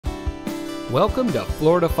Welcome to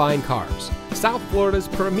Florida Fine Cars, South Florida's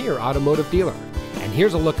premier automotive dealer. And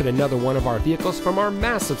here's a look at another one of our vehicles from our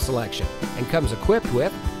massive selection, and comes equipped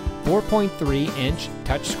with 4.3-inch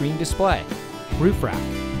touchscreen display, roof rack,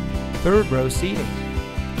 third row seating,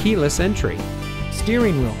 keyless entry,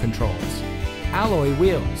 steering wheel controls, alloy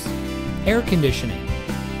wheels, air conditioning,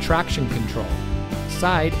 traction control,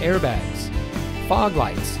 side airbags, fog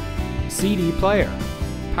lights, CD player,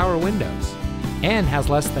 power windows, and has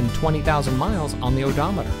less than 20,000 miles on the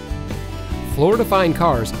odometer. Florida Fine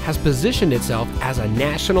Cars has positioned itself as a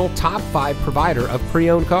national top 5 provider of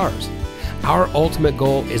pre-owned cars. Our ultimate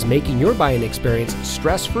goal is making your buying experience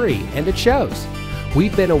stress-free, and it shows.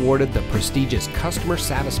 We've been awarded the prestigious Customer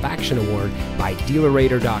Satisfaction Award by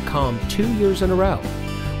DealerRater.com 2 years in a row.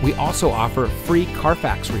 We also offer free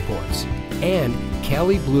Carfax reports and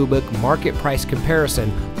Kelley Blue Book market price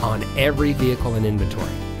comparison on every vehicle in inventory.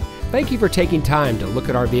 Thank you for taking time to look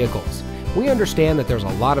at our vehicles. We understand that there's a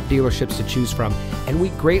lot of dealerships to choose from, and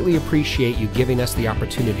we greatly appreciate you giving us the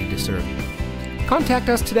opportunity to serve you. Contact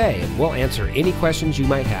us today and we'll answer any questions you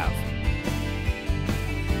might have.